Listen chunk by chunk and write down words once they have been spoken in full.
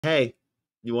Hey,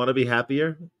 you want to be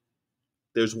happier?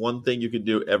 There's one thing you can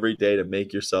do every day to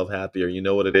make yourself happier. You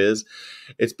know what it is?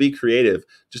 It's be creative.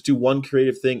 Just do one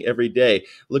creative thing every day.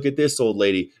 Look at this old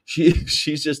lady.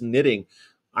 She's just knitting.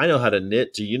 I know how to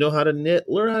knit. Do you know how to knit?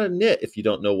 Learn how to knit if you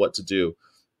don't know what to do.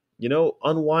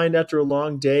 Unwind after a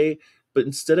long day, but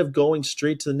instead of going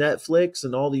straight to Netflix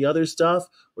and all the other stuff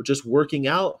or just working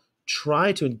out,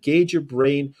 try to engage your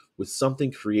brain with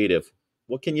something creative.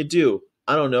 What can you do?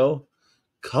 I don't know,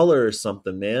 color or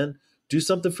something, man. Do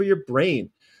something for your brain.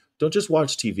 Don't just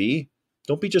watch TV.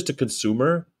 Don't be just a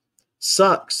consumer.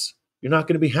 Sucks. You're not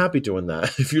going to be happy doing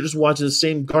that. If you're just watching the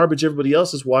same garbage everybody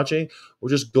else is watching, or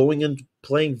just going and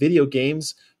playing video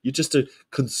games, you're just a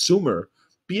consumer.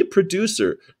 Be a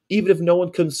producer, even if no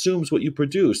one consumes what you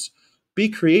produce. Be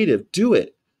creative. Do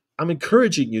it. I'm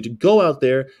encouraging you to go out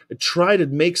there and try to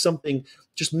make something,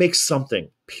 just make something,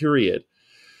 period.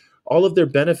 All of their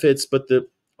benefits, but the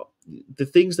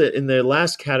things that in their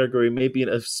last category may be an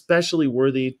especially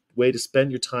worthy way to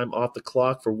spend your time off the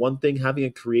clock. For one thing, having a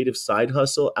creative side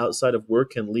hustle outside of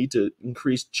work can lead to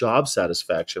increased job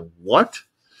satisfaction. What?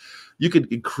 You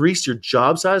could increase your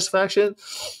job satisfaction?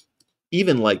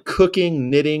 Even like cooking,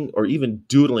 knitting, or even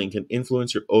doodling can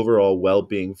influence your overall well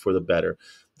being for the better.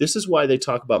 This is why they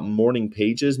talk about morning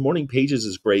pages. Morning pages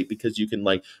is great because you can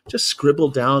like just scribble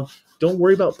down. Don't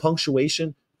worry about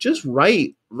punctuation. Just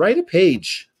write a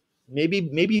page. Maybe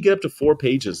you get up to 4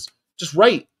 pages. Just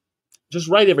write. Just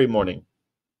write every morning.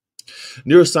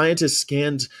 Neuroscientists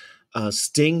scanned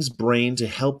Sting's brain to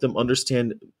help them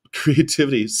understand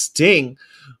creativity. Sting,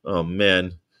 oh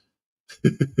man,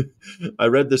 I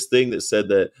read this thing that said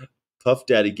that Puff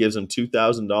Daddy gives him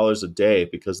 $2,000 a day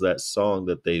because of that song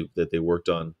that they worked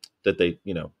on. That they,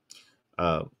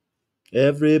 uh,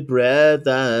 every breath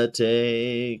I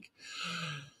take.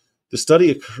 The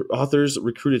study authors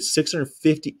recruited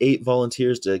 658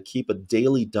 volunteers to keep a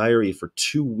daily diary for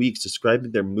 2 weeks,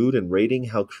 describing their mood and rating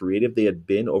how creative they had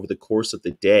been over the course of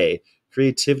the day.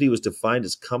 Creativity was defined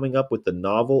as coming up with the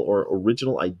novel or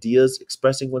original ideas,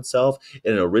 expressing oneself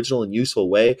in an original and useful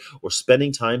way, or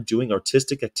spending time doing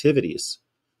artistic activities.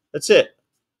 That's it.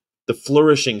 The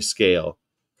flourishing scale.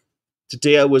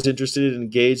 Today I was interested and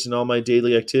engaged in all my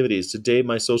daily activities. Today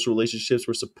my social relationships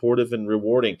were supportive and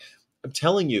rewarding. I'm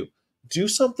telling you, do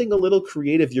something a little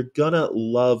creative. You're gonna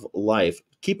love life.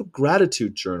 Keep a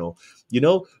gratitude journal.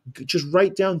 Just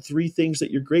write down 3 things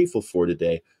that you're grateful for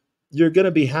today. You're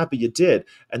gonna be happy you did.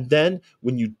 And then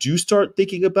when you do start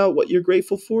thinking about what you're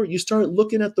grateful for, you start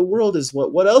looking at the world as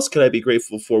what else could I be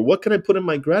grateful for? What can I put in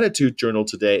my gratitude journal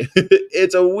today?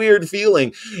 It's a weird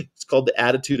feeling. It's called the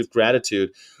attitude of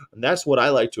gratitude. And that's what I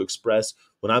like to express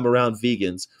when I'm around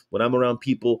vegans, when I'm around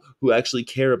people who actually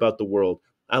care about the world.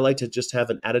 I like to just have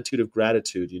an attitude of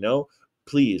gratitude.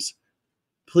 Please,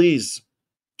 please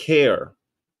care.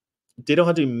 They don't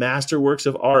have to be masterworks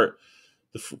of art.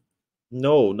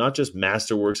 No, not just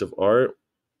masterworks of art.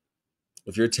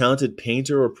 If you're a talented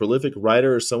painter or prolific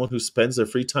writer or someone who spends their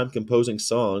free time composing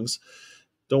songs,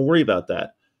 don't worry about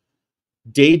that.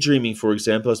 Daydreaming, for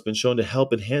example, has been shown to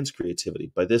help enhance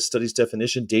creativity. By this study's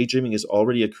definition, daydreaming is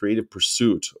already a creative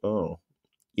pursuit. Oh,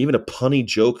 even a punny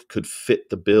joke could fit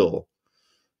the bill.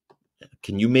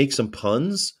 Can you make some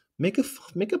puns? Make a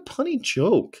punny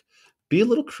joke. Be a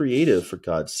little creative, for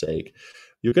God's sake.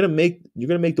 You're gonna make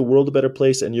the world a better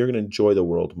place, and you're gonna enjoy the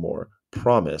world more.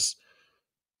 Promise.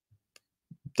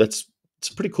 It's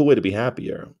a pretty cool way to be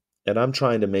happier. And I'm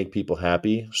trying to make people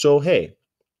happy. So hey,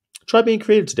 try being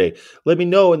creative today. Let me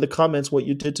know in the comments what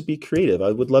you did to be creative.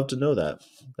 I would love to know that.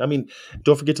 I mean,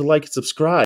 don't forget to like and subscribe.